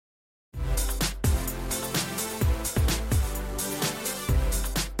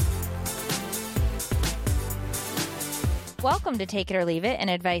Welcome to Take It or Leave It, an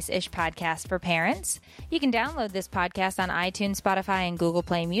advice-ish podcast for parents. You can download this podcast on iTunes, Spotify, and Google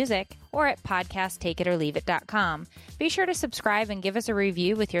Play Music, or at podcasttakeitorleaveit.com. Be sure to subscribe and give us a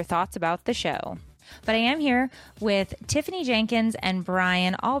review with your thoughts about the show. But I am here with Tiffany Jenkins and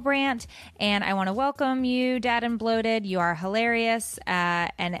Brian Albrandt, and I want to welcome you, Dad and Bloated. You are hilarious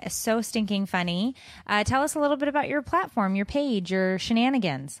and so stinking funny. Tell us a little bit about your platform, your page, your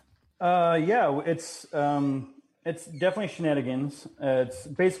shenanigans. It's definitely shenanigans. It's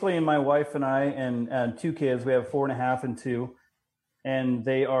basically my wife and I and two kids. We have 4.5 and 2, and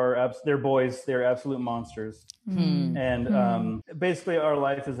they're boys. They're absolute monsters. And basically, our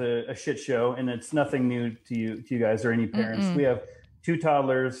life is a shit show, and it's nothing new to you guys or any parents. We have 2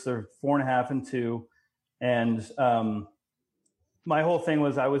 toddlers. They're 4.5 and 2, and my whole thing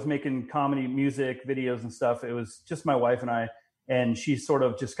was I was making comedy, music, videos, and stuff. It was just my wife and I, and she sort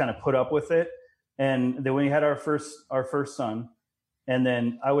of just kind of put up with it. And then we had our first son, and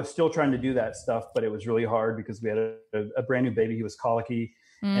then I was still trying to do that stuff, but it was really hard because we had a brand new baby. He was colicky,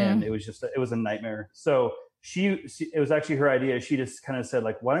 and it was a nightmare. So it was actually her idea. She just kind of said,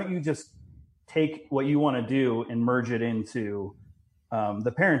 like, why don't you just take what you want to do and merge it into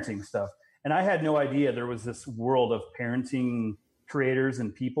the parenting stuff? And I had no idea there was this world of parenting creators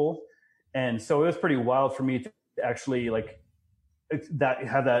and people. And so it was pretty wild for me to actually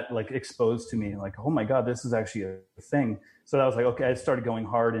have that exposed to me, like, oh my God, this is actually a thing. So I was like, okay, I started going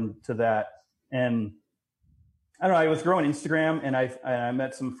hard into that. And I don't know, I was growing Instagram, and I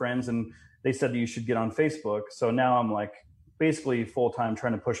met some friends, and they said that you should get on Facebook. So now I'm like basically full time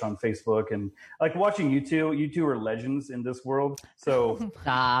trying to push on Facebook, and like watching you two. You two are legends in this world. So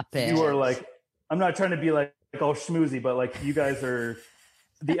stop it. You are like, I'm not trying to be like all schmoozy, but like you guys are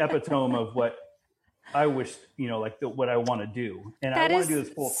the epitome of what I wish, what I want to do. And I want to do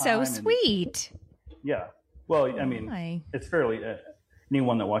this full time. So sweet. Yeah. Well, I mean, it's fairly,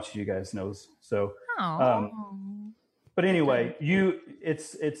 anyone that watches you guys knows. So, but anyway,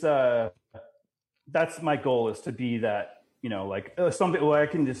 that's my goal, is to be that, something where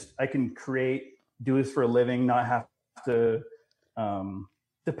I can create, do this for a living, not have to,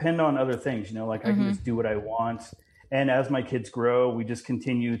 depend on other things, I can just do what I want. And as my kids grow, we just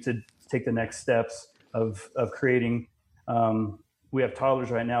continue to take the next steps of creating. We have toddlers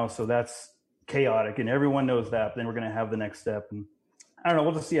right now, so that's chaotic, and everyone knows that. But then we're going to have the next step, and I don't know.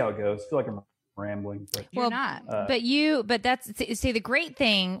 We'll just see how it goes. I feel like I'm rambling, but you're not. But that's the great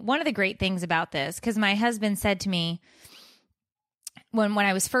thing. One of the great things about this, because my husband said to me when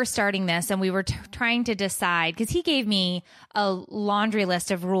I was first starting this, and we were trying to decide, because he gave me a laundry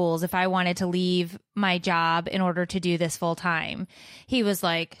list of rules if I wanted to leave my job in order to do this full time. He was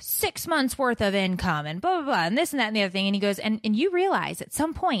like, 6 months worth of income and blah, blah, blah, and this and that and the other thing. And he goes, and you realize at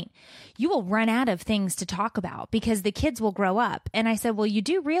some point you will run out of things to talk about because the kids will grow up. And I said, well, you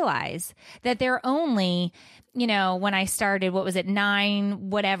do realize that they're only, when I started, 9,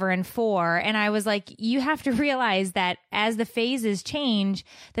 whatever, and 4. And I was like, you have to realize that as the phases change,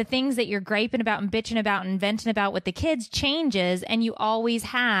 the things that you're griping about and bitching about and venting about with the kids changes, and you always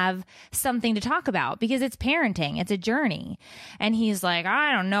have something to talk about because it's parenting. It's a journey. And he's like,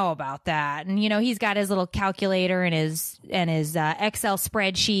 I don't know about that. And, he's got his little calculator and his Excel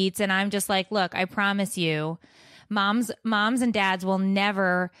spreadsheets. And I'm just like, look, I promise you, moms and dads will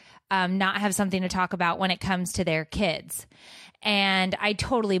never not have something to talk about when it comes to their kids. And I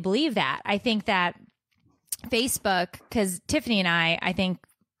totally believe that. I think that Facebook, because Tiffany and I think,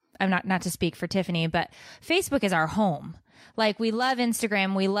 I'm not to speak for Tiffany, but Facebook is our home. Like, we love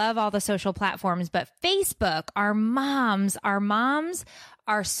Instagram, we love all the social platforms, but Facebook, our moms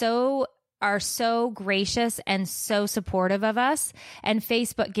are so gracious and so supportive of us. And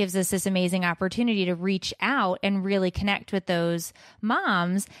Facebook gives us this amazing opportunity to reach out and really connect with those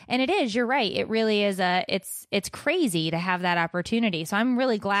moms. And you're right. It really is it's crazy to have that opportunity. So I'm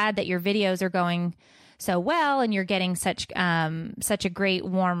really glad that your videos are going so well and you're getting such a great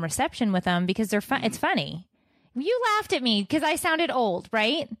warm reception with them, because they're fun. It's funny. You laughed at me because I sounded old,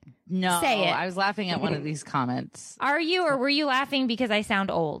 right? No, say it. I was laughing at one of these comments. Are you, or were you laughing because I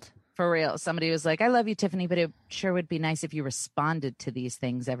sound old? For real. Somebody was like, I love you, Tiffany, but it sure would be nice if you responded to these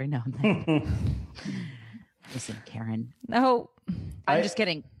things every now and then. Listen, Karen. No. I'm just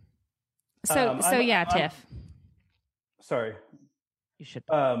kidding. Tiff. Sorry. You should.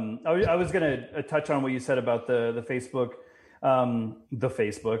 I was going to touch on what you said about the Facebook. The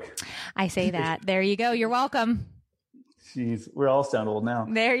Facebook. I say that. There you go. You're welcome. Jeez, we're all sound old now.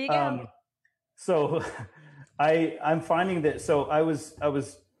 There you go. So I'm finding that, so I was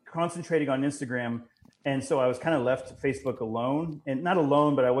concentrating on Instagram, and so I was kind of left Facebook alone, and not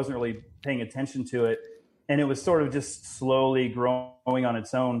alone, but I wasn't really paying attention to it. and it was sort of just slowly growing on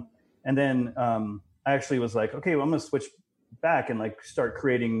its own. And then I actually was like, okay, well, I'm gonna switch back and like start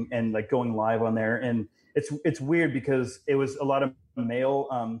creating and like going live on there. And it's weird because it was a lot of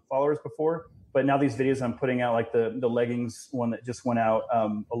male followers before, but now these videos I'm putting out, like the leggings one that just went out,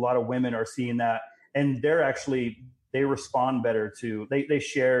 a lot of women are seeing that, and they respond better to, they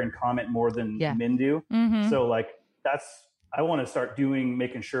share and comment more than men do. Mm-hmm. So like I want to start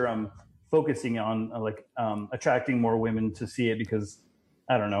making sure I'm focusing on attracting more women to see it, because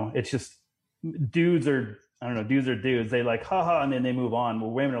I don't know, it's just dudes are dudes. They like, haha, and then they move on.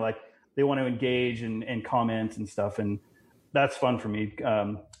 Well, women are like, they want to engage and comment and stuff. And that's fun for me.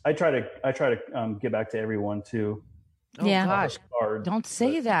 I try to get back to everyone too. Oh gosh, don't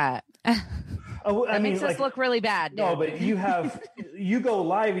say that. Oh, that makes us look really bad. Dude. No, but you go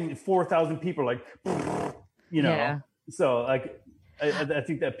live and 4,000 people are like, you know. Yeah. So like, I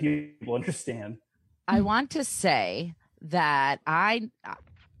think that people understand. I want to say that I'm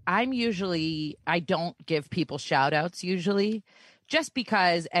usually, I don't give people shout outs usually, just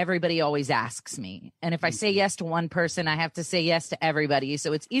because everybody always asks me. And if I say yes to one person, I have to say yes to everybody.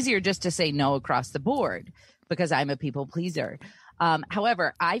 So it's easier just to say no across the board because I'm a people pleaser.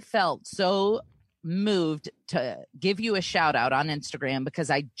 However, I felt so moved to give you a shout out on Instagram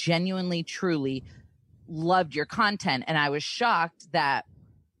because I genuinely, truly loved your content. And I was shocked that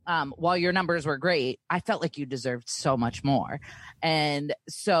while your numbers were great, I felt like you deserved so much more. And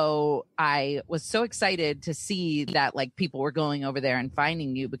so I was so excited to see that like people were going over there and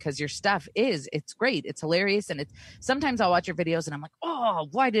finding you, because your stuff it's great. It's hilarious. And sometimes I'll watch your videos and I'm like, oh,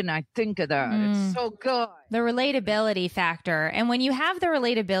 why didn't I think of that? It's so good. The relatability factor. And when you have the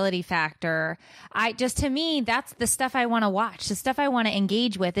relatability factor, to me, that's the stuff I want to watch. The stuff I want to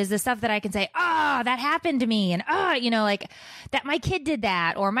engage with is the stuff that I can say, that happened to me. And, like that my kid did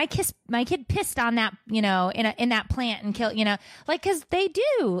that, or my kid pissed on that, in that plant and killed, like, cause they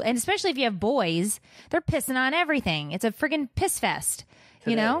do. And especially if you have boys, they're pissing on everything. It's a friggin' piss fest,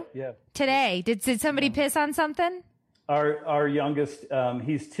 Yeah. Today. Did somebody piss on something? Our youngest,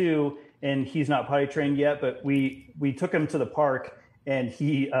 he's 2 and he's not potty trained yet, but we took him to the park and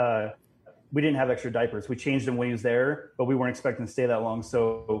we didn't have extra diapers. We changed him when he was there, but we weren't expecting to stay that long.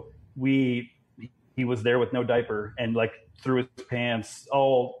 So he was there with no diaper and like threw his pants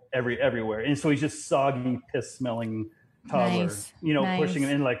everywhere. And so he's just soggy, piss smelling toddler, nice. Pushing him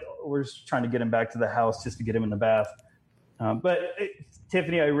in, like we're just trying to get him back to the house just to get him in the bath.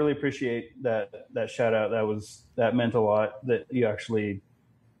 Tiffany, I really appreciate that shout out. That meant a lot that you actually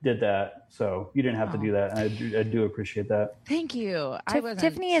did that. So you didn't have to do that. I do appreciate that. Thank you.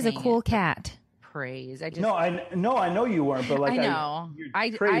 Tiffany is a cool cat. Praise. No, I know you weren't, but like I know.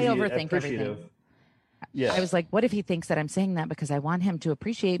 I overthink everything. Yeah. I was like, what if he thinks that I'm saying that because I want him to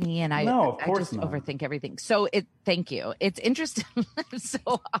appreciate me, and I just overthink everything. So thank you. It's interesting. It's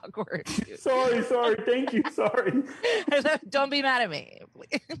so awkward. Sorry. Thank you. Sorry. Don't be mad at me.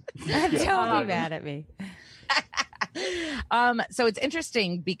 Don't be mad at me. So it's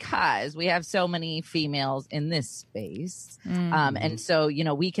interesting because we have so many females in this space. And so,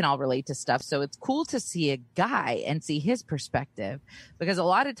 we can all relate to stuff. So it's cool to see a guy and see his perspective, because a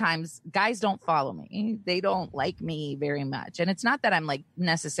lot of times guys don't follow me. They don't like me very much. And it's not that I'm like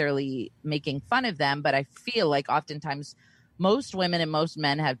necessarily making fun of them, but I feel like oftentimes most women and most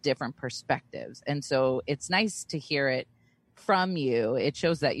men have different perspectives. And so it's nice to hear it from you. It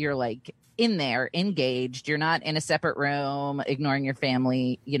shows that you're like in there, engaged. You're not in a separate room, ignoring your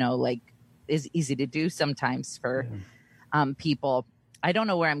family, like is easy to do sometimes for people. I don't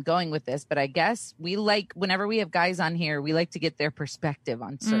know where I'm going with this, but I guess we like, whenever we have guys on here, we like to get their perspective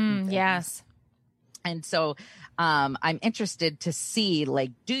on certain things. Yes. And so I'm interested to see,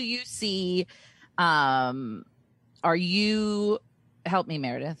 like, do you see, are you, help me,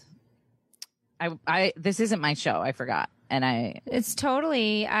 Meredith. This isn't my show. I forgot. It's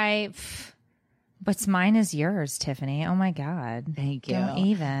totally, what's mine is yours, Tiffany. Oh my God. Thank you. Don't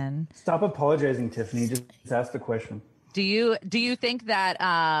even. Stop apologizing, Tiffany. Just ask the question. Do you think that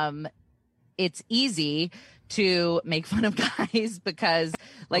it's easy to make fun of guys because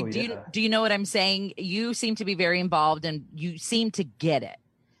do you know what I'm saying? You seem to be very involved and you seem to get it.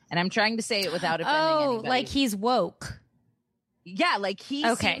 And I'm trying to say it without offending anybody. Like he's woke. Yeah, like he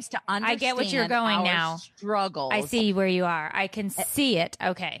seems to understand. I get what you're going now. Struggles. I see where you are. I can see it.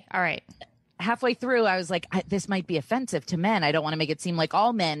 Okay. All right. Halfway through, I was like, this might be offensive to men. I don't want to make it seem like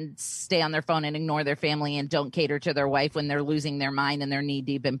all men stay on their phone and ignore their family and don't cater to their wife when they're losing their mind and they're knee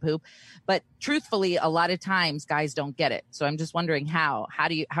deep in poop. But truthfully, a lot of times guys don't get it. So I'm just wondering how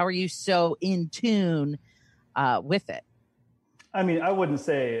are you so in tune with it? I mean, I wouldn't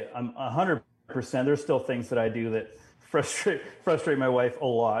say I'm 100% There's still things that I do that frustrate my wife a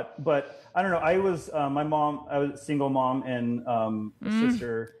lot. But I don't know. I was I was a single mom and a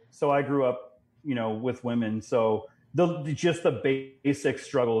sister. So I grew up, with women. So just the basic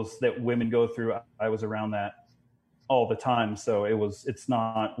struggles that women go through, I was around that all the time. So it's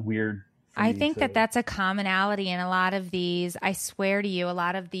not weird. I think that's a commonality in a lot of these. I swear to you, a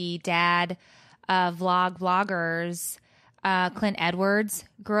lot of the dad vloggers, Clint Edwards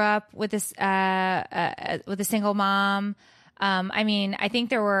grew up with with a single mom. I think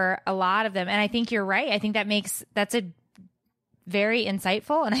there were a lot of them, and I think you're right. I think that's a very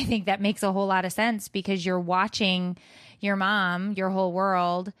insightful, and I think that makes a whole lot of sense because you're watching your mom, your whole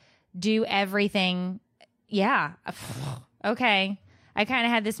world, do everything. Yeah. Okay. I kind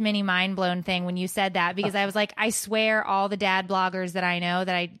of had this mini mind blown thing when you said that because I was like, I swear all the dad bloggers that I know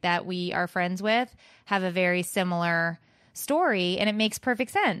that we are friends with have a very similar story, and it makes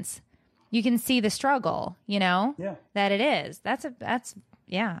perfect sense. You can see the struggle, that it is. That's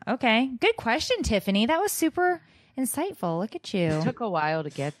okay. Good question, Tiffany. That was super insightful. Look at you. It took a while to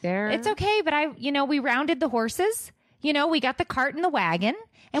get there. It's okay, but we rounded the horses. We got the cart and the wagon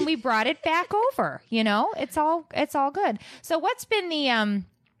and we brought it back over. It's all good. So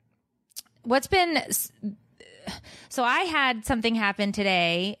so I had something happen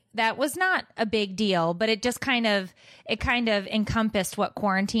today that was not a big deal, but it just kind of encompassed what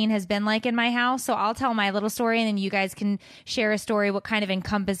quarantine has been like in my house. So I'll tell my little story and then you guys can share a story what kind of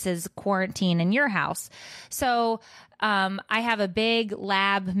encompasses quarantine in your house. So I have a big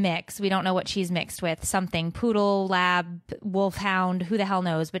lab mix. We don't know what she's mixed with. Something poodle, lab, wolfhound, who the hell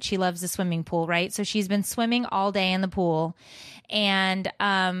knows, but she loves the swimming pool, right? So she's been swimming all day in the pool. And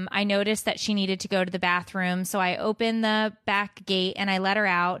I noticed that she needed to go to the bathroom. So I opened the back gate and I let her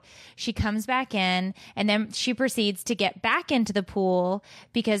out. She comes back in and then she proceeds to get back into the pool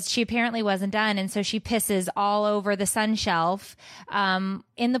because she apparently wasn't done. And so she pisses all over the sun shelf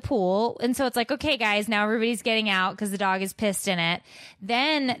in the pool. And so it's like, okay, guys, now everybody's getting out because the dog is pissed in it.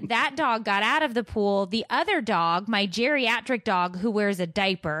 Then that dog got out of the pool. The other dog, my geriatric dog who wears a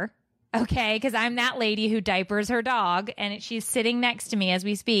diaper, okay, because I'm that lady who diapers her dog, and she's sitting next to me as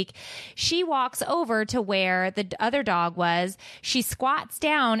we speak. She walks over to where the other dog was. She squats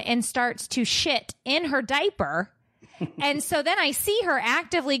down and starts to shit in her diaper. And so then I see her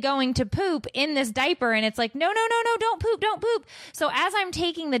actively going to poop in this diaper, and it's like, no, don't poop. So as I'm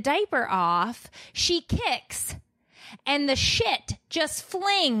taking the diaper off, she kicks. And the shit just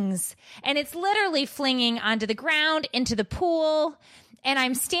flings. And it's literally flinging onto the ground, into the pool. And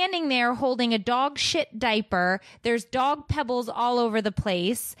I'm standing there holding a dog shit diaper. There's dog pebbles all over the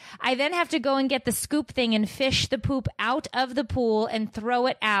place. I then have to go and get the scoop thing and fish the poop out of the pool and throw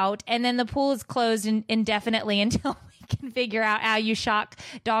it out. And then the pool is closed indefinitely until we can figure out how you shock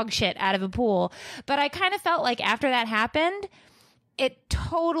dog shit out of a pool. But I kind of felt like after that happened, it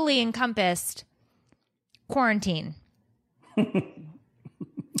totally encompassed quarantine.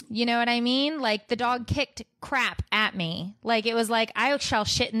 You know what I mean? Like the dog kicked crap at me. Like it was like, I shall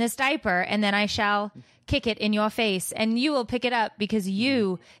shit in this diaper and then I shall kick it in your face and you will pick it up because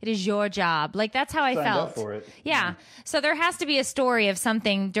it is your job. Like that's how I felt. Up for it. Yeah. So there has to be a story of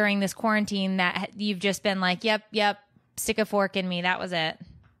something during this quarantine that you've just been like, yep, stick a fork in me. That was it. Do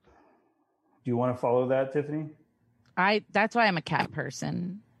you want to follow that, Tiffany? That's why I'm a cat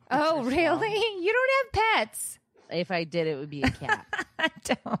person. Oh, really? You don't have pets. If I did, it would be a cat. I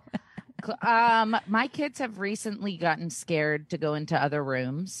don't. My kids have recently gotten scared to go into other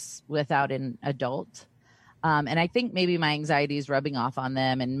rooms without an adult. And I think maybe my anxiety is rubbing off on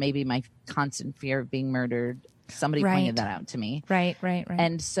them and maybe my constant fear of being murdered. Somebody pointed that out to me. Right.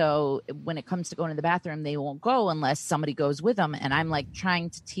 And so when it comes to going to the bathroom, they won't go unless somebody goes with them. And I'm like trying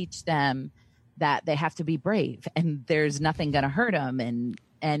to teach them that they have to be brave and there's nothing going to hurt them.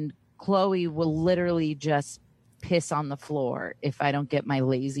 And Chloe will literally just piss on the floor if I don't get my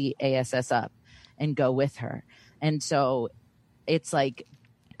lazy ass up and go with her. And so it's like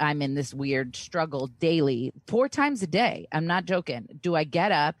I'm in this weird struggle daily, 4 times a day. I'm not joking. Do I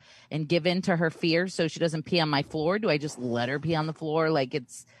get up and give in to her fear so she doesn't pee on my floor? Do I just let her pee on the floor? Like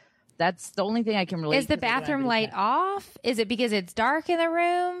that's the only thing I can relate. Is the bathroom light off? Is it because it's dark in the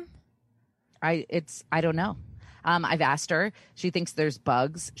room? I don't know. I've asked her. She thinks there's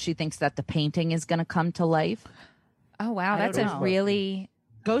bugs. She thinks that the painting is going to come to life. Oh, wow. That's a really...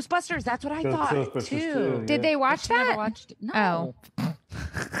 Ghostbusters. That's what I thought, too. Yeah. Did they watch that? Never watched it. No. Oh.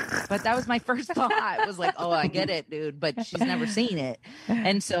 But that was my first thought. It was like, oh, I get it, dude. But she's never seen it.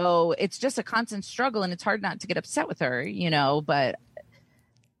 And so it's just a constant struggle. And it's hard not to get upset with her, But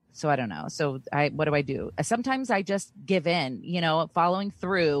So I don't know. So what do I do? Sometimes I just give in, following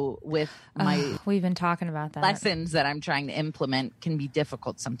through with my we've been talking about that. lessons that I'm trying to implement can be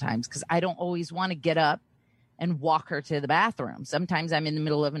difficult sometimes because I don't always want to get up and walk her to the bathroom. Sometimes I'm in the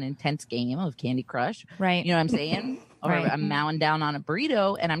middle of an intense game of Candy Crush. Right. You know what I'm saying? Or Right. I'm mowing down on a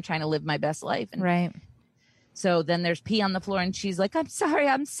burrito and I'm trying to live my best life. And Right. so then there's pee on the floor and she's like, I'm sorry.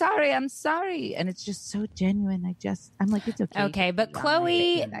 And it's just so genuine. I'm like, it's okay. Okay. But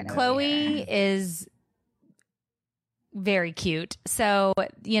Chloe is very cute. So,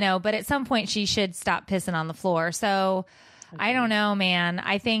 but at some point she should stop pissing on the floor. So I don't know, man.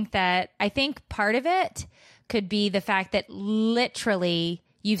 I think part of it could be the fact that literally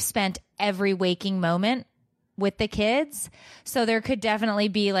you've spent every waking moment with the kids. So there could definitely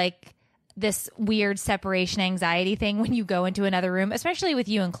be like this weird separation anxiety thing when you go into another room, especially with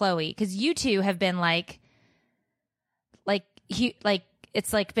you and Chloe, because you two have been like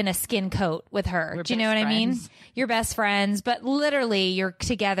it's like been a skin coat with her. Do you know what I mean? You're best friends, but literally you're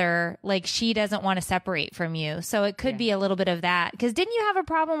together. Like she doesn't want to separate from you. So it could be a little bit of that. Because didn't you have a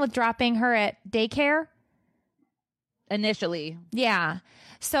problem with dropping her at daycare? Initially. Yeah.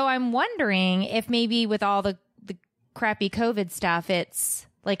 So I'm wondering if maybe with all the crappy COVID stuff, it's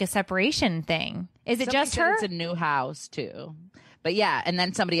like a separation thing. Is it just her? It's a new house too. But yeah. And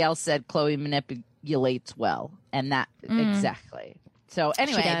then somebody else said Chloe manipulates well. And that exactly. So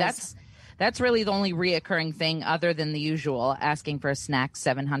anyway, that's really the only reoccurring thing other than the usual, asking for a snack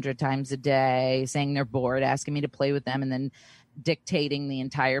 700 times a day, saying they're bored, asking me to play with them, and then dictating the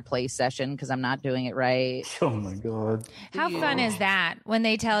entire play session because I'm not doing it right. Oh my God. How fun is that when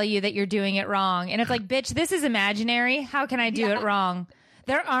they tell you that you're doing it wrong? And it's like, bitch, this is imaginary. How can I do it wrong?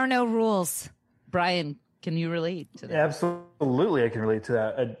 There are no rules. Brian, can you relate to that? Absolutely, I can relate to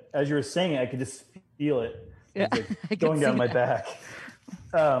that. As you were saying it, I could just feel it. Like going down my back.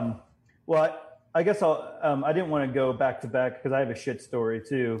 Well, I guess I didn't want to go back to back because I have a shit story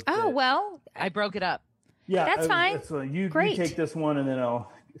too. Oh, well, I broke it up. Yeah, that's fine. You take this one and then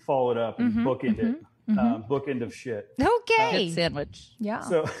I'll follow it up and bookend it. Bookend of shit. Okay. Good sandwich. Yeah.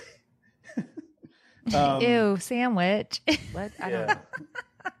 So, ew, sandwich. What? I don't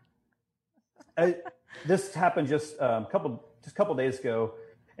know. This happened just a couple days ago,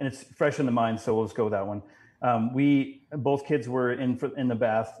 and it's fresh in the mind. So we'll just go with that one. Both kids were in the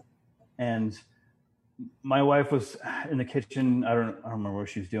bath, and my wife was in the kitchen. I don't remember what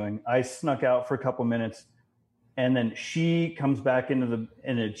she was doing. I snuck out for a couple minutes, and then she comes back and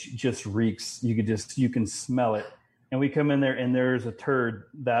it just reeks. You can smell it. And we come in there and there's a turd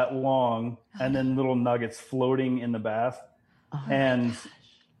that long and then little nuggets floating in the bath. Oh, and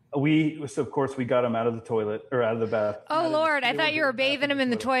of course we got him out of the toilet or out of the bath. Oh Lord, I thought you were bathing him in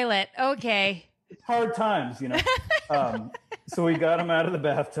the toilet. Okay. It's hard times, So we got him out of the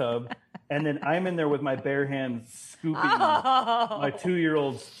bathtub, and then I'm in there with my bare hand scooping my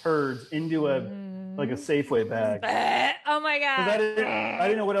 2-year-old's turds into a Safeway bag. Oh my God! I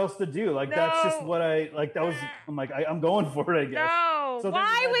didn't know what else to do. Like that's just what I like. That was I'm like I'm going for it. I guess. No. So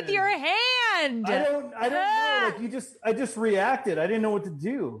why with your hand? I don't know. Like I just reacted. I didn't know what to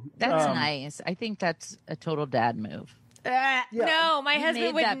do. That's nice. I think that's a total dad move. No, my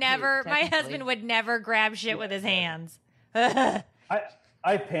husband would never. My husband would never grab shit with his hands. I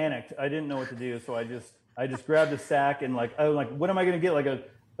panicked. I didn't know what to do, so I just grabbed a sack and I was like, what am I going to get? Like a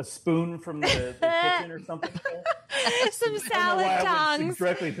spoon from the kitchen or something? Some salad tongs.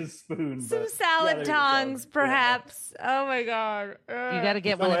 Directly to spoon. Some salad tongs, perhaps. Yeah. Oh my God! You got to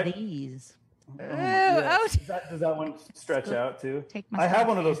get one of these. Does that one stretch out too? I have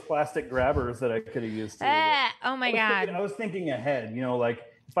one of those plastic grabbers that I could have used too. Oh my God. I was thinking ahead,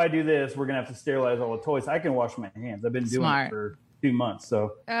 if I do this, we're going to have to sterilize all the toys. I can wash my hands. I've been doing it for 2 months.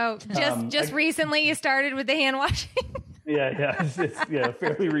 So, just recently you started with the hand washing. Yeah. It's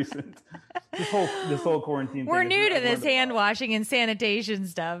fairly recent. This whole quarantine. We're new to this hand washing and sanitation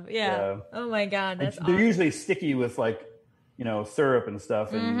stuff. Yeah. Oh my God. They're usually sticky with syrup and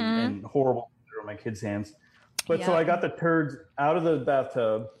stuff and horrible on my kids' hands. But so I got the turds out of the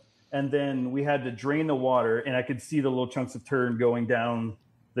bathtub, and then we had to drain the water, and I could see the little chunks of turd going down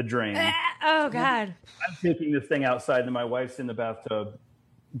the drain. Oh God. I'm taking this thing outside, and my wife's in the bathtub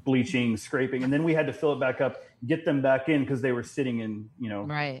bleaching, scraping, and then we had to fill it back up, get them back in because they were sitting in,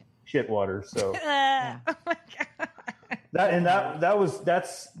 shit water. So Oh my God. that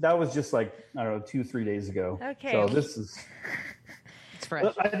was just like, I don't know, 2-3 days ago. Okay. So this is it's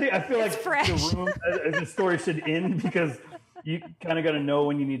fresh. I feel like fresh. The story should end because you kind of got to know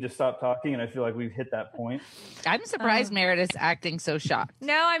when you need to stop talking, and I feel like we've hit that point. I'm surprised Meredith's acting so shocked.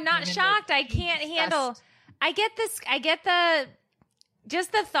 No, I'm not shocked. I can't handle. I get this. I get the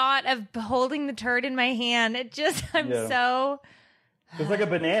just the thought of holding the turd in my hand, I'm so... It was like a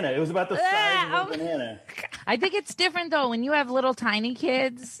banana. It was about the size of a banana. I think it's different though when you have little tiny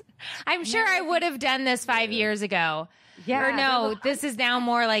kids. I'm sure I would have done this 5 years ago. Yeah. Or no, this is now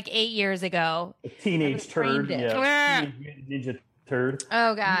more like 8 years ago. A teenage turd. Yeah. Ninja turd.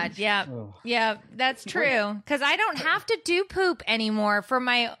 Oh God. Yeah. Yeah, that's true. Because I don't have to do poop anymore for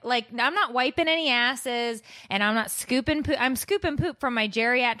my, like, I'm not wiping any asses and I'm not scooping poop. I'm scooping poop from my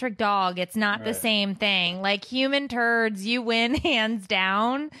geriatric dog. It's not the same thing. Like human turds, you win hands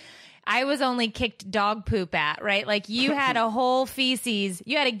down. I was only kicked dog poop at, right? Like you had a whole feces,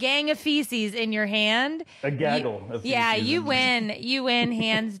 you had a gang of feces in your hand. A gaggle of feces. Yeah, you win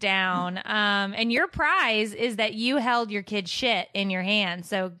hands down. And your prize is that you held your kid's shit in your hand.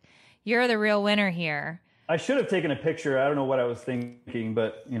 So you're the real winner here. I should have taken a picture. I don't know what I was thinking,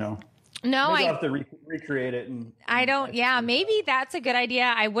 but you know. No, maybe I'll have to recreate it. I don't. Yeah, maybe that's a good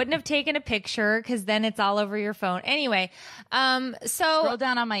idea. I wouldn't have taken a picture because then it's all over your phone. Anyway, so scroll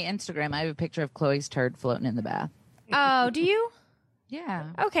down on my Instagram. I have a picture of Chloe's turd floating in the bath. Oh, do you? Yeah.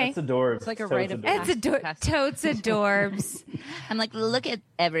 Okay. That's adorbs. It's like a rite of passage. It's totes adorbs. I'm like, look at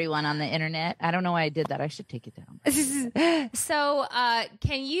everyone on the internet. I don't know why I did that. I should take it down. So,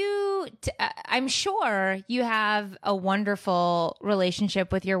 can you? I'm sure you have a wonderful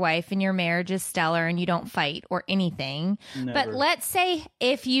relationship with your wife, and your marriage is stellar, and you don't fight or anything. Never. But let's say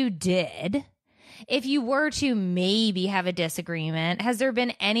if you did. If you were to maybe have a disagreement, has there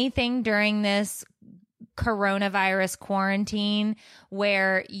been anything during this coronavirus quarantine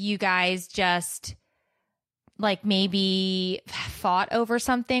where you guys just like maybe fought over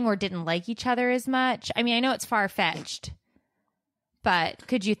something or didn't like each other as much? I mean, I know it's far-fetched, but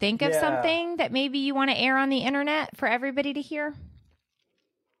could you think of something that maybe you want to air on the internet for everybody to hear?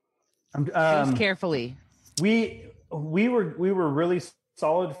 Choose carefully. We were really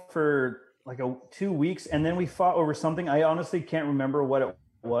solid for like 2 weeks, and then we fought over something. I honestly can't remember what it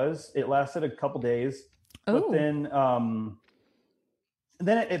was. It lasted a couple days. But then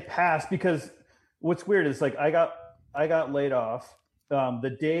it passed because what's weird is like I got laid off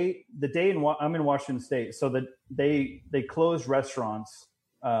the day I'm in Washington State, so that they closed restaurants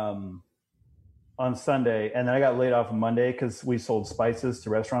on Sunday, and then I got laid off on Monday because we sold spices to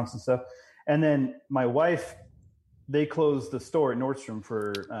restaurants and stuff. And then my wife, they closed the store at Nordstrom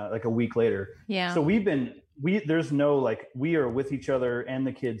for like a week later. Yeah. So there's no like we are with each other and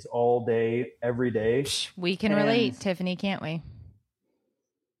the kids all day, every day. We can relate, Tiffany, can't we?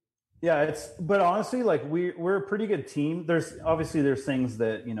 Yeah, but honestly, like we're a pretty good team. There's things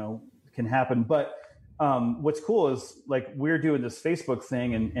that, you know, can happen, but what's cool is like we're doing this Facebook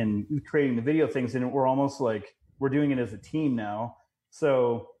thing and creating the video things, and we're almost like we're doing it as a team now.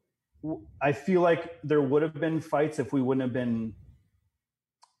 So I feel like there would have been fights if we wouldn't have been.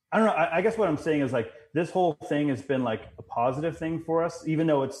 I don't know. I guess what I'm saying is like this whole thing has been like a positive thing for us, even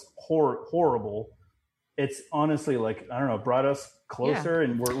though it's horrible. It's honestly like, I don't know, brought us closer,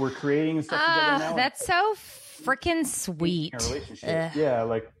 and we're creating stuff together now. That's so freaking sweet. Our relationship. Yeah,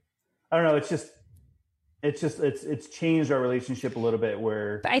 like I don't know. It's changed our relationship a little bit.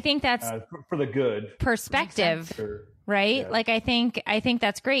 Where but I think that's for the good perspective. Right? Yeah. Like, I think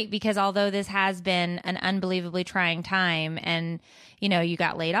that's great because although this has been an unbelievably trying time and, you know, you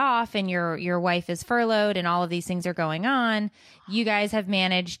got laid off and your wife is furloughed and all of these things are going on, you guys have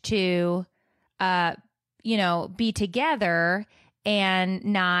managed to, you know, be together and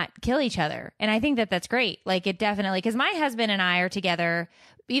not kill each other. And I think that's great. Like it definitely, because my husband and I are together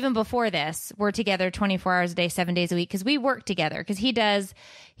even before this. We're together 24 hours a day, 7 days a week because we work together. Because he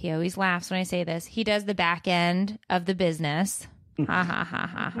always laughs when I say this. He does the back end of the business. Ha ha ha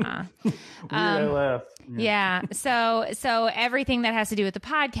ha ha. I laughed. Yeah. So everything that has to do with the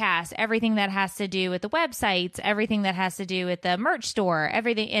podcast, everything that has to do with the websites, everything that has to do with the merch store,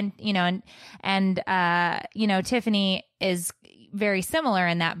 everything, and you know, Tiffany is very similar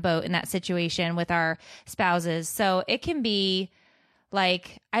in that boat, in that situation with our spouses. So it can be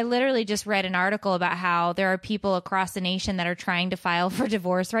like, I literally just read an article about how there are people across the nation that are trying to file for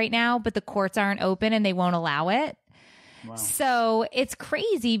divorce right now, but the courts aren't open and they won't allow it. Wow. So it's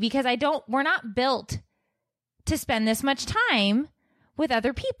crazy because we're not built to spend this much time with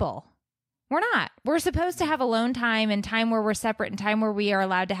other people. We're not. We're supposed to have alone time and time where we're separate and time where we are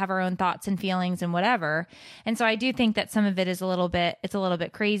allowed to have our own thoughts and feelings and whatever. And so I do think that some of it is a little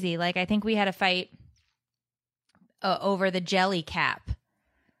bit crazy. Like I think we had a fight over the jelly cap.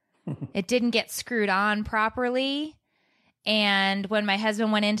 It didn't get screwed on properly. And when my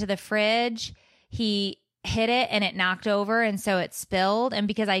husband went into the fridge, he hit it and it knocked over, and so it spilled. And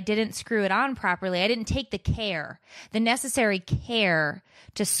because I didn't screw it on properly, I didn't take the necessary care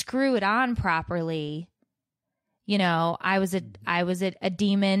to screw it on properly. You know, I was a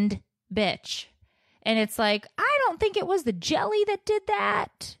demoned bitch. And it's like, I don't think it was the jelly that did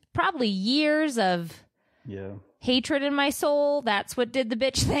that. Probably years of hatred in my soul. That's what did the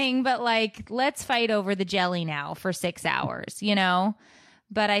bitch thing. But like, let's fight over the jelly now for 6 hours, you know?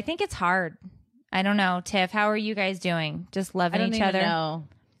 But I think it's hard. I don't know. Tiff, how are you guys doing? Just loving each other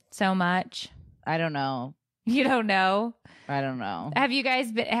so much? I don't know. You don't know? I don't know. Have you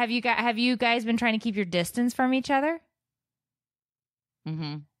guys been trying to keep your distance from each other?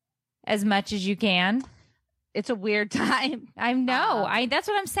 Mm-hmm. As much as you can? It's a weird time. I know. That's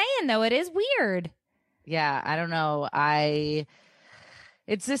what I'm saying, though. It is weird. Yeah, I don't know.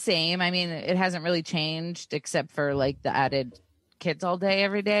 It's the same. I mean, it hasn't really changed except for like the added kids all day,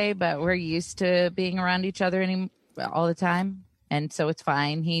 every day, but we're used to being around each other all the time. And so it's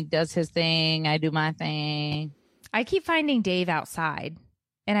fine. He does his thing. I do my thing. I keep finding Dave outside.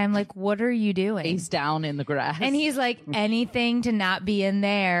 And I'm like, what are you doing? He's down in the grass. And he's like, anything to not be in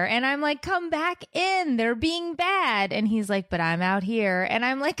there. And I'm like, come back in. They're being bad. And he's like, but I'm out here. And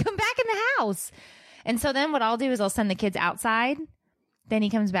I'm like, come back in the house. And so then what I'll do is I'll send the kids outside. Then he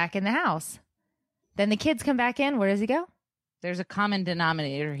comes back in the house. Then the kids come back in. Where does he go? There's a common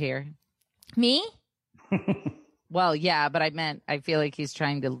denominator here. Me? Well, yeah, but I feel like he's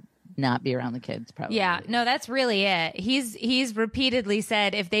trying to not be around the kids, probably. Yeah, no, that's really it. He's repeatedly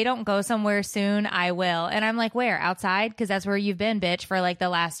said, if they don't go somewhere soon, I will. And I'm like, where? Outside? Because that's where you've been, bitch, for like the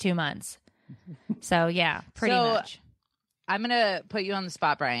last 2 months. So, yeah, pretty much. I'm going to put you on the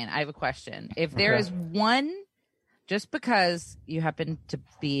spot, Brian. I have a question. If there is one, just because you happen to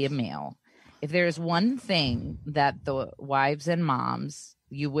be a male, if there is one thing that the wives and moms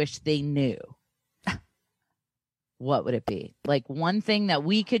you wish they knew, what would it be? Like one thing that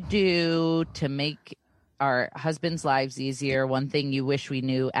we could do to make our husbands' lives easier, one thing you wish we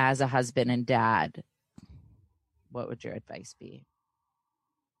knew as a husband and dad, what would your advice be?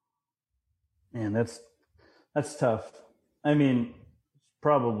 Man, that's tough. I mean,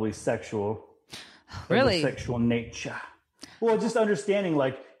 probably sexual. Really? Sexual nature. Well, just understanding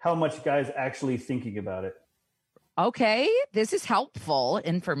like how much guys actually thinking about it. Okay, this is helpful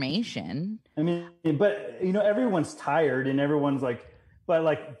information. I mean, but you know, everyone's tired and everyone's like, but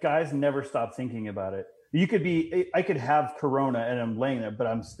like guys never stop thinking about it. I could have corona and I'm laying there, but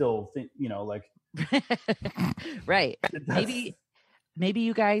I'm still, like. Right. Maybe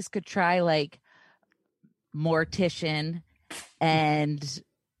you guys could try like mortician and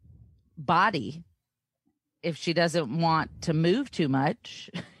body if she doesn't want to move too much.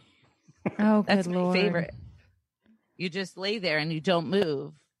 Oh, that's good my Lord. favorite. You just lay there and you don't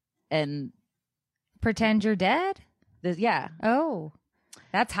move and pretend you're dead. Yeah. Oh,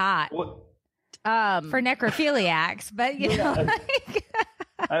 that's hot. What? For necrophiliacs, but you know, like...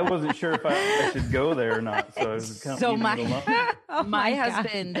 I wasn't sure if I should go there or not. So I was kind of my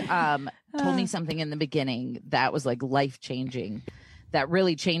husband told me something in the beginning that was like life changing, that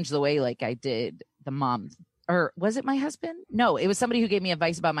really changed the way like I did the mom. Or was it my husband? No, it was somebody who gave me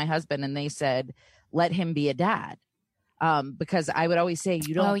advice about my husband, and they said, let him be a dad. Because I would always say,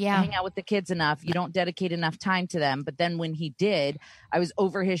 you don't hang out with the kids enough. You don't dedicate enough time to them. But then when he did, I was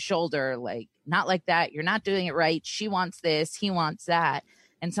over his shoulder, like, not like that. You're not doing it right. She wants this. He wants that.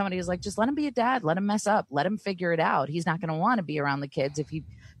 And somebody was like, just let him be a dad. Let him mess up. Let him figure it out. He's not going to want to be around the kids if he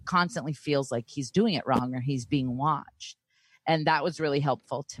constantly feels like he's doing it wrong or he's being watched. And that was really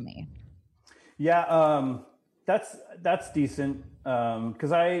helpful to me. Yeah, that's decent.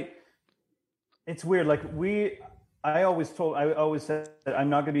 Because it's weird. Like I always said that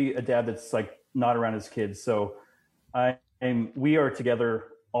I'm not going to be a dad that's like not around his kids. So we are together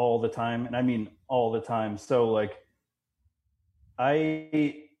all the time. And I mean, all the time. So like,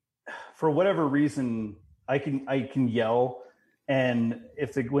 for whatever reason, I can yell. And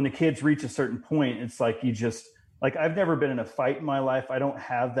when the kids reach a certain point, it's like, I've never been in a fight in my life. I don't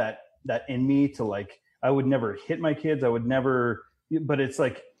have that in me to like, I would never hit my kids. I would never, but it's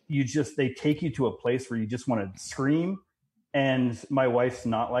like, they take you to a place where you just want to scream. And my wife's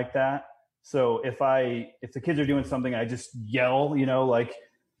not like that. So if the kids are doing something, I just yell, like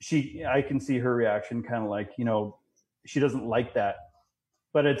I can see her reaction kind of like, she doesn't like that,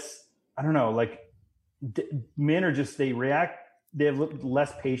 but I don't know, like men are just, they have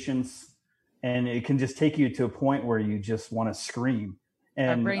less patience, and it can just take you to a point where you just want to scream.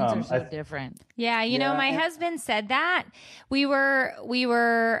 And our brains are so different. Yeah. My husband said that we were,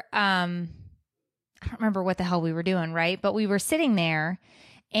 I don't remember what the hell we were doing. Right. But we were sitting there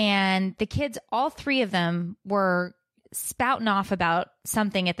And the kids, all three of them, were spouting off about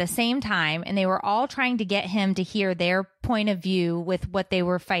something at the same time, and they were all trying to get him to hear their point of view with what they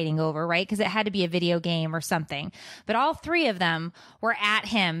were fighting over, right? Because it had to be a video game or something. But all three of them were at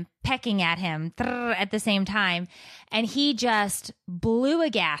him, pecking at him at the same time, and he just blew a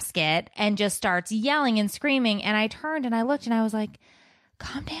gasket and just starts yelling and screaming. And I turned and I looked and I was like,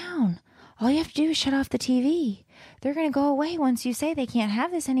 calm down. All you have to do is shut off the TV. They're going to go away once you say they can't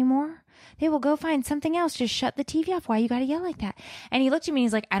have this anymore. They will go find something else. Just shut the TV off. Why you got to yell like that? And he looked at me and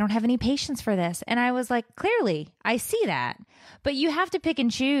he's like, I don't have any patience for this. And I was like, clearly, I see that. But you have to pick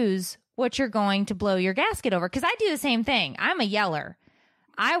and choose what you're going to blow your gasket over. Because I do the same thing. I'm a yeller.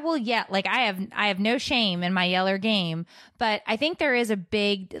 I will yell. Like I have no shame in my yeller game. But I think there is a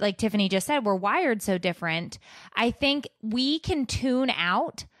big, like Tiffany just said, we're wired so different. I think we can tune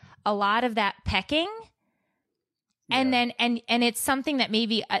out a lot of that pecking. And then, and it's something that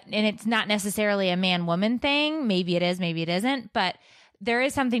maybe, and it's not necessarily a man-woman thing. Maybe it is, maybe it isn't. But there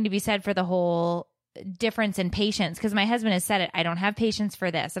is something to be said for the whole difference in patience. Because my husband has said it, I don't have patience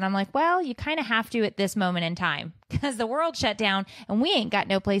for this. And I'm like, well, you kind of have to at this moment in time. Because the world shut down and we ain't got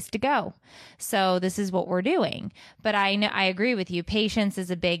no place to go. So this is what we're doing. But I know, I agree with you. Patience is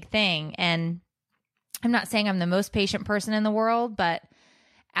a big thing. And I'm not saying I'm the most patient person in the world, but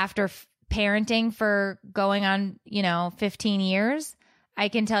after parenting for going on, 15 years, I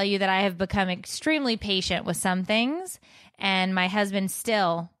can tell you that I have become extremely patient with some things, and my husband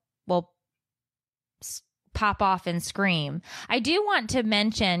still will pop off and scream. I do want to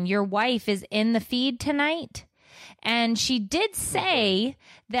mention your wife is in the feed tonight, and she did say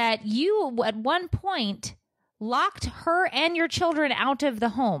that you at one point locked her and your children out of the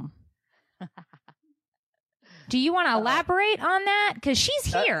home. Do you want to elaborate on that? Because she's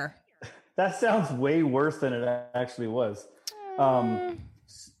here. That sounds way worse than it actually was. So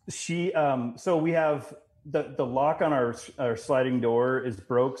we have the lock on our sliding door is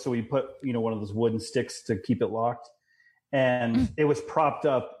broke. So we put, one of those wooden sticks to keep it locked, and it was propped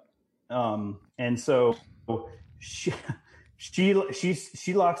up. And so she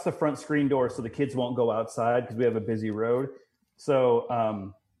locks the front screen door so the kids won't go outside because we have a busy road.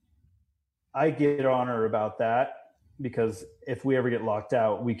 So, I get on her about that, because if we ever get locked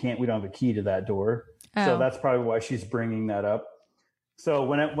out, we don't have a key to that door. Oh. So that's probably why she's bringing that up. So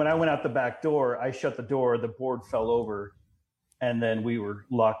when I went out the back door, I shut the door, the board fell over, and then we were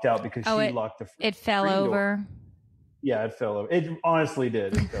locked out because she locked the It fell over. Door. Yeah, it fell over. It honestly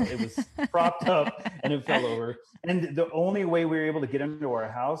did. It was propped up and it fell over. And the only way we were able to get into our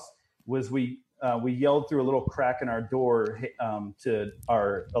house was we yelled through a little crack in our door to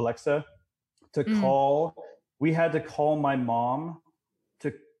our Alexa to call. We had to call my mom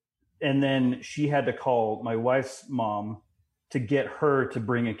and then she had to call my wife's mom to get her to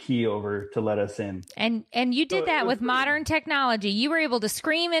bring a key over to let us in. And you did that with modern technology. You were able to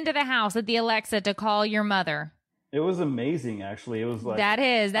scream into the house at the Alexa to call your mother. It was amazing, actually. It was like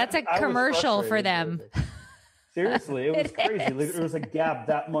that's a commercial for them. Seriously, it was crazy. Like, there was a gap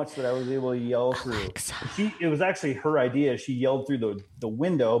that much that I was able to yell through. It was actually her idea. She yelled through the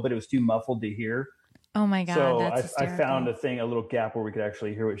window, but it was too muffled to hear. Oh my God. So I found a little gap where we could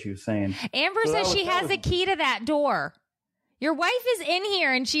actually hear what she was saying. Amber says she has a key to that door. Your wife is in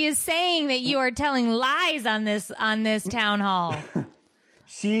here and she is saying that you are telling lies on this town hall.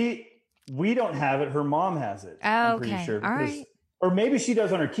 We don't have it. Her mom has it. Oh, I'm okay. pretty sure. All right. Or maybe she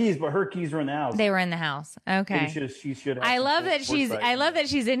does on her keys, but her keys were in the house. They were in the house. Okay. She should have. I love that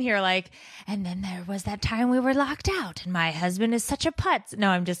she's in here like, and then there was that time we were locked out and my husband is such a putz. No,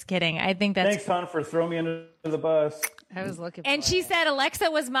 I'm just kidding. I think that's. Thanks, hon, for throwing me under the bus. I was looking and she said Alexa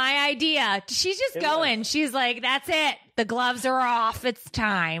was my idea. She's just going. She's like, that's it. The gloves are off. It's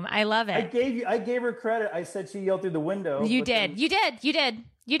time. I love it. I gave her credit. I said she yelled through the window. You did. You did.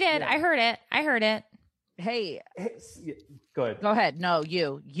 Yeah. I heard it. Hey, go ahead. Go ahead. No,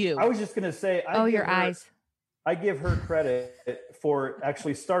 you. I was just going to say. Eyes. I give her credit for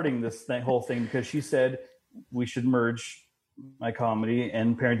actually starting this whole thing because she said we should merge my comedy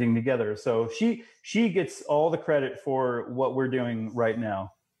and parenting together. So she gets all the credit for what we're doing right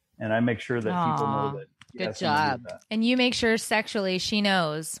now, and I make sure that people know that. Good job. And you make sure sexually she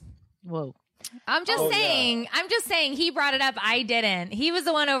knows. Whoa. I'm just saying he brought it up. I didn't. He was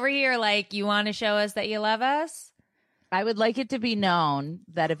the one over here like, you want to show us that you love us? I would like it to be known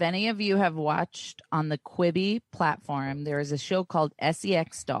that if any of you have watched on the Quibi platform, there is a show called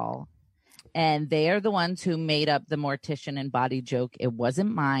SEX Doll, and they are the ones who made up the mortician and body joke. It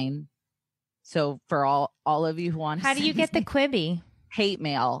wasn't mine. So for all of you who want to How do you get the Quibi? Hate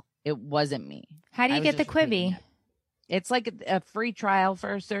mail, it wasn't me. How do you get the Quibi? It's like a free trial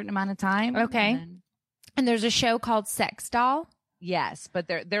for a certain amount of time. Okay. And And there's a show called Sex Doll. yes, but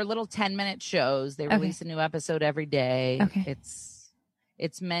they're little 10-minute shows. They Okay. release a new episode every day. Okay.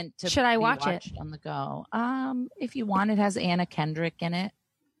 It's meant to Should I be watch it? watched on the go. If you want, it has Anna Kendrick in it.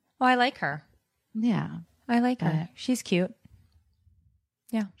 Oh, I like her. Yeah, I like her. She's cute.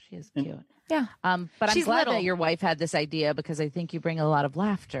 she is cute. Yeah. But I'm She's glad little. that your wife had this idea because I think you bring a lot of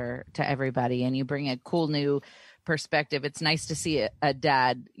laughter to everybody and you bring a cool new perspective. It's nice to see a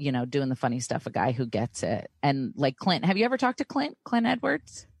dad, doing the funny stuff, a guy who gets it. And like Clint, have you ever talked to Clint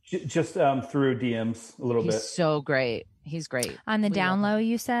Edwards? Just through DMs a little He's bit. so great. He's great. On the We down love low,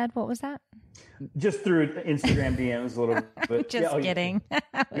 you said? What was that? Just through Instagram DMs a little bit. Just kidding.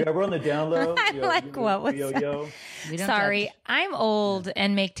 Yeah, we're on the down low. I like what was that? We don't Sorry, judge. I'm old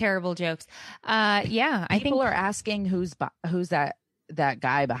and make terrible jokes. Yeah, I think People are asking who's that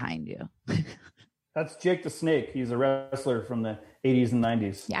guy behind you. That's Jake the Snake. He's a wrestler from the 80s and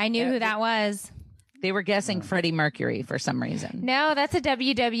 90s. I knew who that was. They were guessing Freddie Mercury for some reason. No, that's a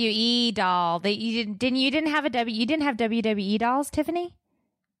WWE doll. That you didn't have WWE dolls, Tiffany?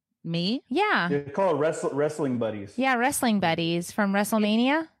 Me? Yeah. They call it wrestling buddies. Yeah, wrestling buddies from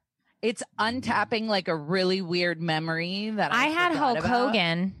WrestleMania. It's untapping like a really weird memory that I had forgot Hulk about.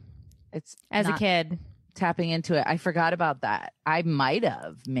 Hogan It's as a not kid. tapping into it. I forgot about that. I might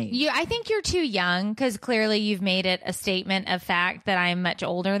have maybe. I think you're too young because clearly you've made it a statement of fact that I'm much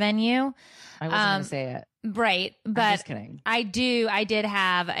older than you. I wasn't going to say it. Right. I'm But just kidding. I did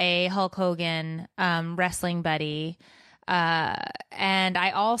have a Hulk Hogan wrestling buddy. And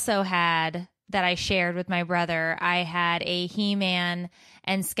I also had, that I shared with my brother, I had a He-Man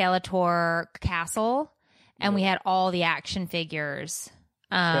and Skeletor castle, and we had all the action figures.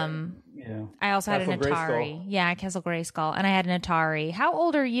 Yeah. I also had an Castle Atari. Grayskull. Yeah, Castle Grayskull. And I had an Atari. How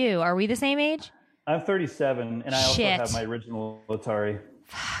old are you? Are we the same age? I'm 37, and I also Shit. have my original Atari.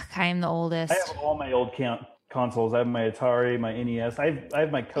 Fuck, I am the oldest. I have all my old consoles. I have my Atari, my NES. I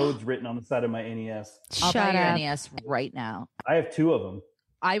have my codes written on the side of my NES. I'll Shut buy your up. NES right now. I have two of them.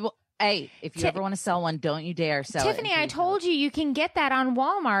 I will. Hey, if you ever want to sell one, don't you dare sell it. Tiffany, I told you can get that on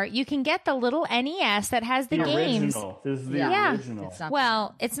Walmart. You can get the little NES that has the games. Original. This is the Yeah. original. It's not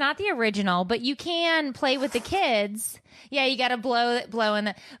Well, it's not the original, but you can play with the kids. Yeah, you got to blow in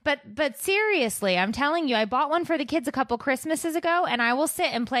the. But seriously, I'm telling you, I bought one for the kids a couple Christmases ago, and I will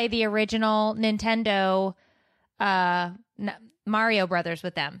sit and play the original Nintendo Mario Brothers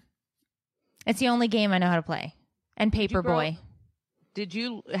with them. It's the only game I know how to play. And Paperboy.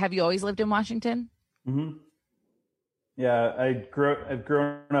 Have you always lived in Washington? Mm-hmm. Yeah, I've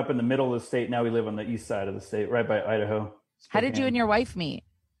grown up in the middle of the state. Now we live on the east side of the state, right by Idaho. How did you Spokane. and your wife meet?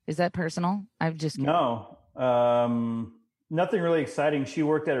 Is that personal? I'm just kidding. No, nothing really exciting. She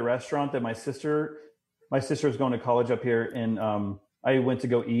worked at a restaurant that my sister was going to college up here, and I went to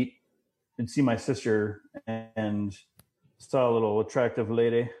go eat and see my sister, and saw a little attractive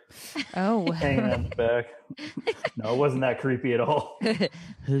lady Oh. hanging out the back. No, it wasn't that creepy at all.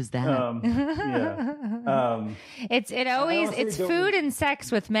 Who's that? Yeah. It's honestly don't- food and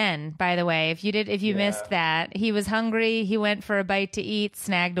sex with men, by the way. If you missed that. He was hungry, he went for a bite to eat,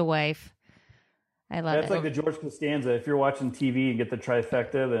 snagged a wife. I love That's it. like the George Costanza. If you're watching TV and get the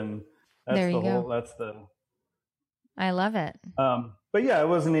trifecta, then that's There you the whole. go. That's the. I love it. But yeah, it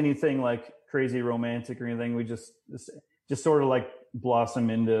wasn't anything like crazy romantic or anything. We just sort of like blossom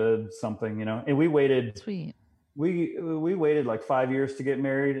into something, And we waited. Sweet. We waited like 5 years to get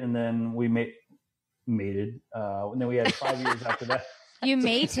married, and then we mated. And then we had 5 years after that. You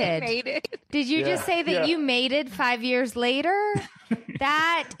mated. Did you just say that you mated 5 years later?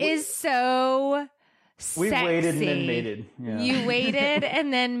 That is so sexy. We waited and then mated. Yeah. You waited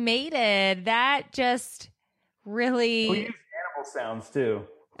and then mated. That just really. We use animal sounds too.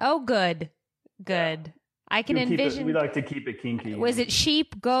 Oh, good. I can envision. We like to keep it kinky. Was it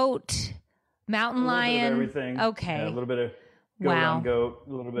sheep, goat, mountain a little lion? bit of everything? Okay. Yeah, a little bit of goat Wow. on goat.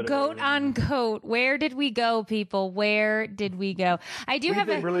 A little bit of Goat everything. on goat. Where did we go, people? Where did we go? I do We have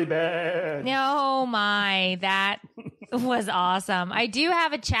did really bad. Oh my, that was awesome. I do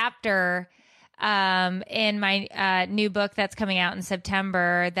have a chapter in my new book that's coming out in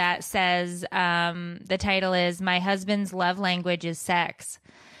September that says the title is "My Husband's Love Language is Sex."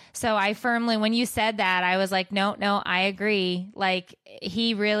 So I firmly, when you said that, I was like, no, I agree. Like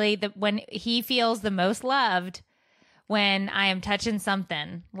he really, when he feels the most loved when I am touching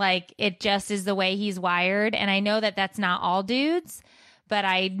something, like it just is the way he's wired. And I know that that's not all dudes, but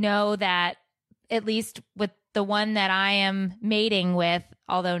I know that at least with the one that I am mating with,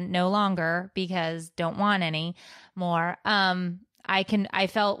 although no longer because don't want any more. I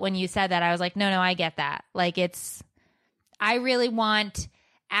felt when you said that, I was like, no, I get that. Like it's I really want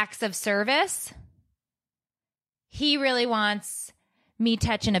acts of service. He really wants me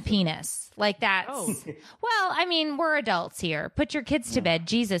touching a penis. Like that's, well, I mean, we're adults here. Put your kids to bed.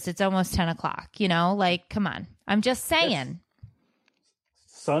 Jesus, it's almost 10 o'clock, you know, like, come on. I'm just saying.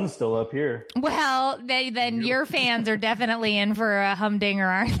 Sun's still up here. Well, then your fans are definitely in for a humdinger,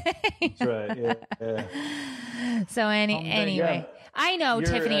 aren't they? That's right. Yeah. So anyway, yeah. I know,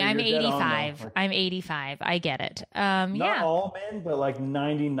 Tiffany, I'm you're dead on, 85. though. I'm 85. I get it. Not all men, but like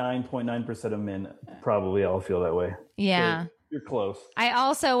 99.9% of men probably all feel that way. Yeah. So you're close. I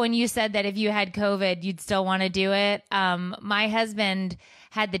also, when you said that if you had COVID, you'd still want to do it. My husband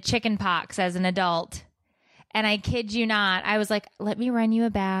had the chicken pox as an adult. And I kid you not, I was like, let me run you a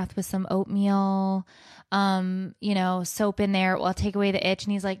bath with some oatmeal, soap in there. Well, I'll take away the itch.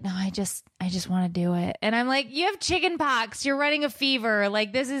 And he's like, no, I just want to do it. And I'm like, you have chicken pox. You're running a fever.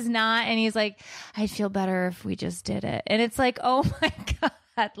 Like, this is not. And he's like, I'd feel better if we just did it. And it's like, oh my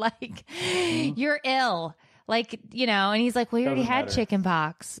God, like you're ill. Like, and he's like, well, you already had chicken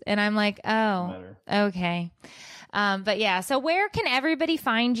pox. And I'm like, oh, okay. But yeah, so where can everybody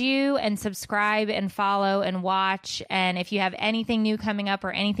find you and subscribe and follow and watch? And if you have anything new coming up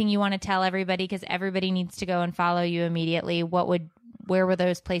or anything you want to tell everybody, because everybody needs to go and follow you immediately, where would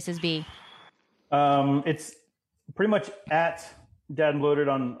those places be? It's pretty much at Dad and Bloated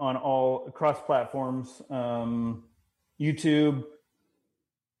on all across platforms, YouTube,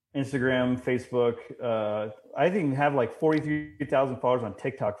 Instagram, Facebook. I think have like 43,000 followers on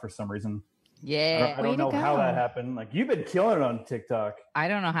TikTok for some reason. Yeah. I don't know how that happened. Like, you've been killing it on TikTok. I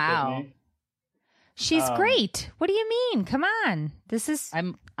don't know how. Tiffany. She's great. What do you mean? Come on. This is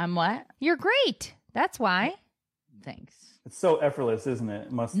I'm what? You're great. That's why. Thanks. It's so effortless, isn't it?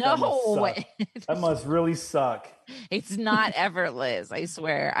 That must suck. That must really suck. It's not effortless, I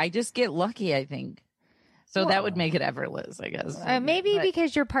swear. I just get lucky, I think. So that would make it effortless, I guess. Maybe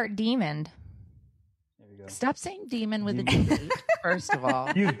because you're part demon. Stop saying demon with a D, first of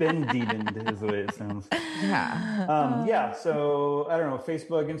all. You've been demoned is the way it sounds. Yeah. So I don't know,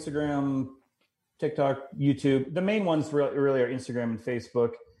 Facebook, Instagram, TikTok, YouTube. The main ones really are Instagram and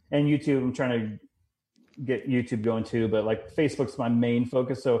Facebook. And YouTube, I'm trying to get YouTube going too, but like Facebook's my main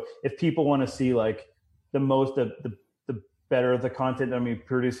focus. So if people want to see like the better the content I'm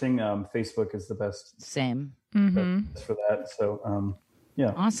producing, Facebook is the best. Same. Best for that. So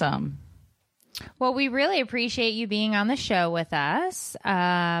yeah. Awesome. Well, we really appreciate you being on the show with us.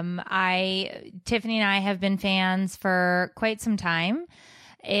 Tiffany and I have been fans for quite some time.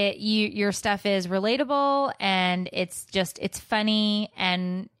 Your stuff is relatable and it's funny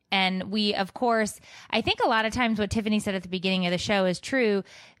and we, of course, I think a lot of times what Tiffany said at the beginning of the show is true.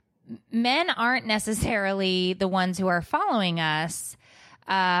 Men aren't necessarily the ones who are following us.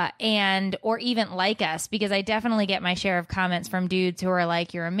 Or even like us, because I definitely get my share of comments from dudes who are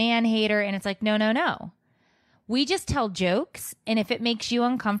like, you're a man hater. And it's like, no. We just tell jokes. And if it makes you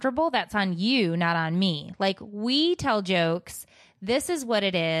uncomfortable, that's on you, not on me. Like, we tell jokes. This is what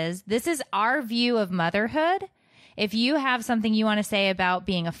it is. This is our view of motherhood. If you have something you want to say about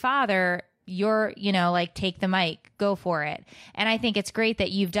being a father, you're, take the mic, go for it. And I think it's great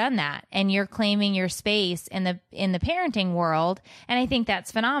that you've done that and you're claiming your space in the parenting world. And I think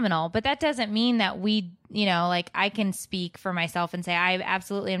that's phenomenal, but that doesn't mean that we, I can speak for myself and say, I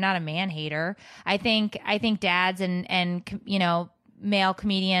absolutely am not a man hater. I think dads and male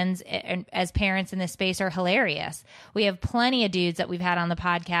comedians as parents in this space are hilarious. We have plenty of dudes that we've had on the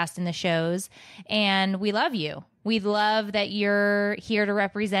podcast and the shows, and we love you. We love that you're here to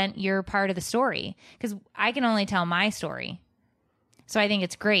represent your part of the story, because I can only tell my story. So I think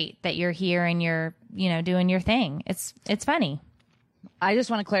it's great that you're here and you're, doing your thing. It's funny. I just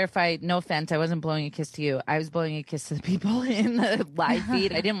want to clarify, no offense, I wasn't blowing a kiss to you. I was blowing a kiss to the people in the live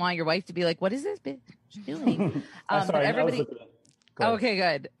feed. I didn't want your wife to be like, what is this bitch doing? Sorry, but everybody... Go okay,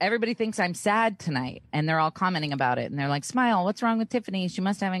 good. Everybody thinks I'm sad tonight, and they're all commenting about it. And they're like, Smile, what's wrong with Tiffany? She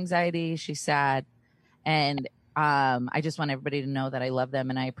must have anxiety. She's sad. And I just want everybody to know that I love them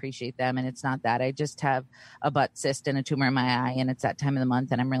and I appreciate them. And it's not that. I just have a butt cyst and a tumor in my eye, and it's that time of the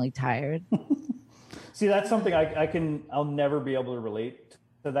month, and I'm really tired. See, that's something I'll never be able to relate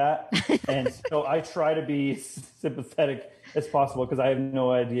to that. And so I try to be sympathetic as possible, because I have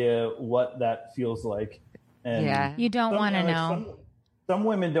no idea what that feels like. And yeah. You don't want to know. Some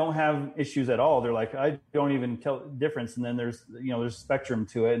women don't have issues at all. They're like, I don't even tell the difference. And then there's spectrum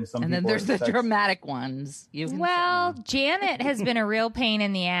to it. And then there's the dramatic ones. Well, Janet has been a real pain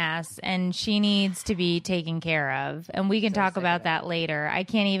in the ass, and she needs to be taken care of. And we can talk about that later. I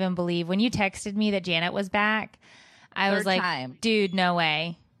can't even believe when you texted me that Janet was back. I was like, dude, no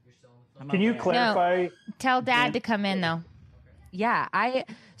way. Can you clarify? No, tell Dad to come in though. Yeah,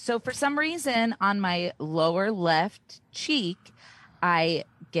 so for some reason on my lower left cheek, I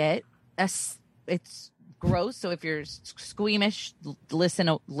get it's gross. So if you're squeamish, listen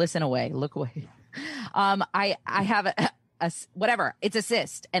away, look away. I have a whatever, it's a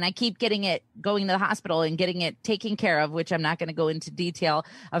cyst, and I keep getting it, going to the hospital and getting it taken care of, which I'm not going to go into detail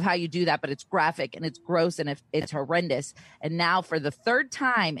of how you do that, but it's graphic and it's gross and it's horrendous. And now for the third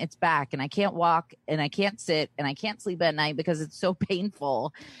time it's back, and I can't walk and I can't sit and I can't sleep at night because it's so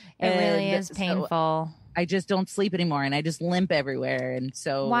painful. It really is painful. I just don't sleep anymore, and I just limp everywhere. And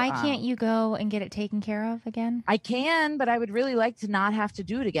so why can't you go and get it taken care of again? I can, but I would really like to not have to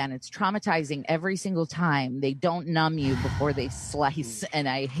do it again. It's traumatizing every single time. They don't numb you before they slice, and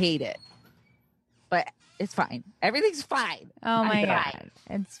I hate it. But it's fine. Everything's fine. Oh my God.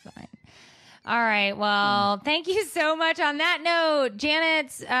 It's fine. All right. Well, thank you so much. On that note, Janet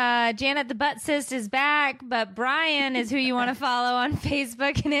the Butt Cyst is back, but Brian is who you want to follow on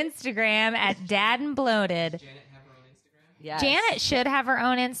Facebook and Instagram at Dad and Bloated. Janet have her own Instagram? Yes. Janet should have her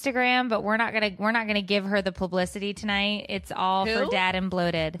own Instagram, but we're not gonna give her the publicity tonight. It's all for Who? Dad and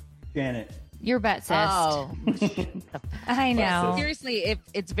Bloated. Janet. Your butt cyst. Oh, I know. seriously, if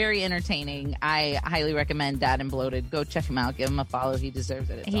it's very entertaining. I highly recommend Dad and Bloated. Go check him out. Give him a follow. He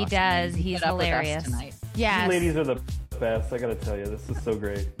deserves it. It's He awesome. does. He He's put up with us hilarious. tonight. Yes. You ladies are the best. I got to tell you, this is so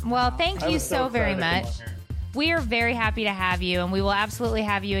great. Well, thank I you was so very excited much. to come on here. We are very happy to have you, and we will absolutely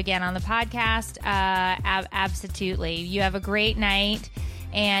have you again on the podcast. Absolutely. You have a great night,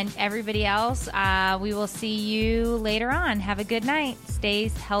 and everybody else, we will see you later on. Have a good night. Stay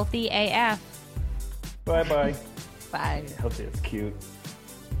healthy AF. Bye-bye. Bye. Healthy, it's cute.